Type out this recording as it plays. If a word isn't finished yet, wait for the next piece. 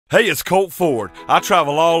Hey, it's Colt Ford. I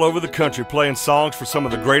travel all over the country playing songs for some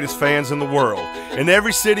of the greatest fans in the world. In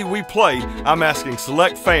every city we play, I'm asking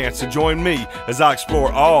select fans to join me as I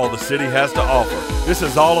explore all the city has to offer. This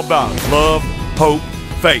is all about love, hope,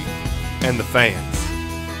 faith, and the fans.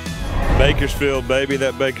 Bakersfield, baby,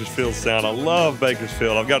 that Bakersfield sound. I love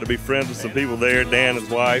Bakersfield. I've got to be friends with some people there, Dan and his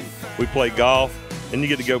wife. We play golf, and you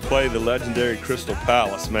get to go play the legendary Crystal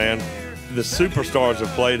Palace, man. The superstars have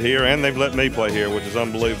played here, and they've let me play here, which is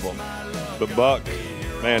unbelievable. But Buck,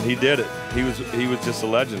 man, he did it. He was just a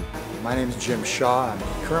legend. My name is Jim Shaw. I'm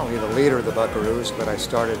currently the leader of the Buckaroos, but I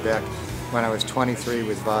started back when I was 23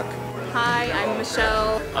 with Buck. Hi, I'm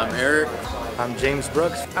Michelle. I'm Eric. I'm James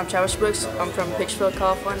Brooks. I'm Travis Brooks. I'm from Bakersfield,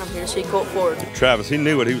 California. I'm here to see Colt Ford. Travis, he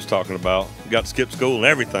knew what he was talking about. Got to skip school and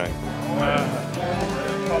everything.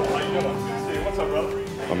 What's up, brother?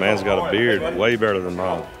 My man's got a beard way better than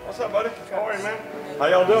mine. What's up, buddy? How are you, man? How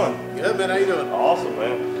y'all doing? Good, man. How you doing? Awesome,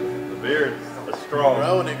 man. The beard is strong.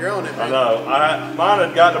 Growing it, man. I know. Mine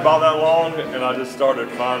had gotten about that long, and I just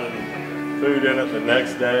started finding food in it the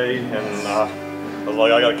next day, and I was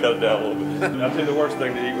like, I got to cut it down a little bit. I'll tell you the worst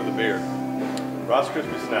thing to eat with a beard. Rice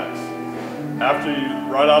Krispie snacks. After you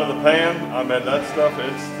right out of the pan, I mean, that stuff,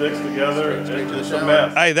 it sticks together. It's a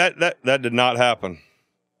mess. Hey, that did not happen.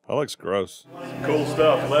 That looks gross. Cool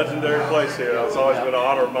stuff. Legendary place here. It's always been an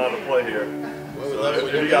honor of mine to play here. So,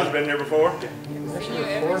 have you guys been here before?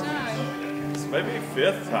 It's maybe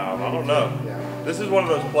fifth time. I don't know. This is one of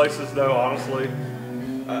those places, though, honestly.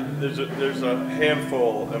 There's a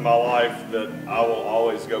handful in my life that I will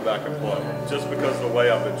always go back and play. Just because of the way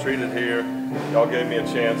I've been treated here. Y'all gave me a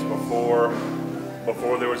chance before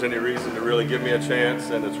there was any reason to really give me a chance,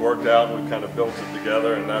 and it's worked out. We've kind of built it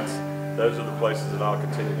together, and those are the places that I'll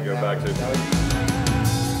continue to go back to.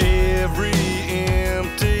 Every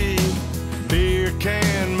empty beer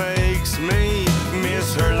can makes me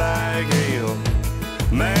miss her like hell.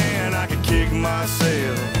 Man, I could kick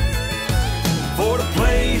myself for the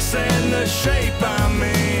place and the shape I'm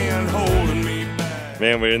in, holding me back.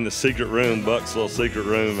 Man, we're in the secret room, Buck's little secret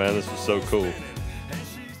room, man. This was so cool.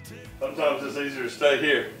 Sometimes it's easier to stay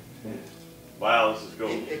here. Wow, this is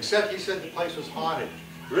cool. Except he said the place was haunted.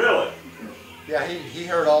 Really? Yeah, he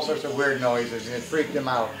heard all sorts of weird noises, and it freaked him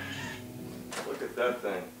out. Look at that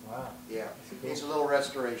thing. Wow. Yeah, needs a little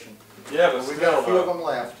restoration. Yeah, but we've got a few of them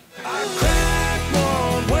left. I cracked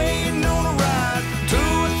one, waiting on a ride, 2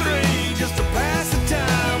 or 3, just to pass the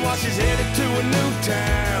time while she's headed to a new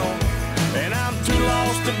town, and I'm too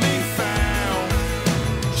lost to be found.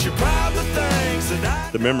 She probably thinks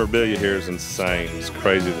that The memorabilia here is insane. It's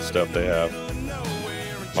crazy the stuff they have.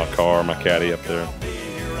 My car, my caddy up there.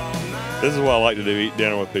 This is what I like to do, eat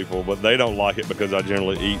dinner with people, but they don't like it because I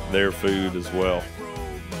generally eat their food as well.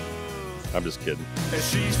 I'm just kidding.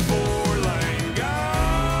 she's 4-lane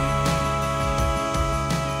gone.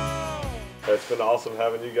 It's been awesome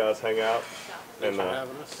having you guys hang out. And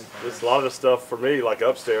there's a lot of the stuff for me, like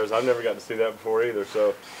upstairs, I've never got to see that before either,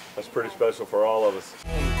 so that's pretty special for all of us.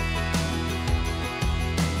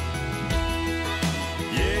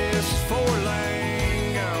 Yes,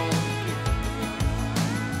 4-lane gone.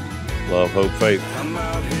 Love, hope, faith. I'm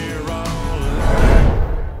out here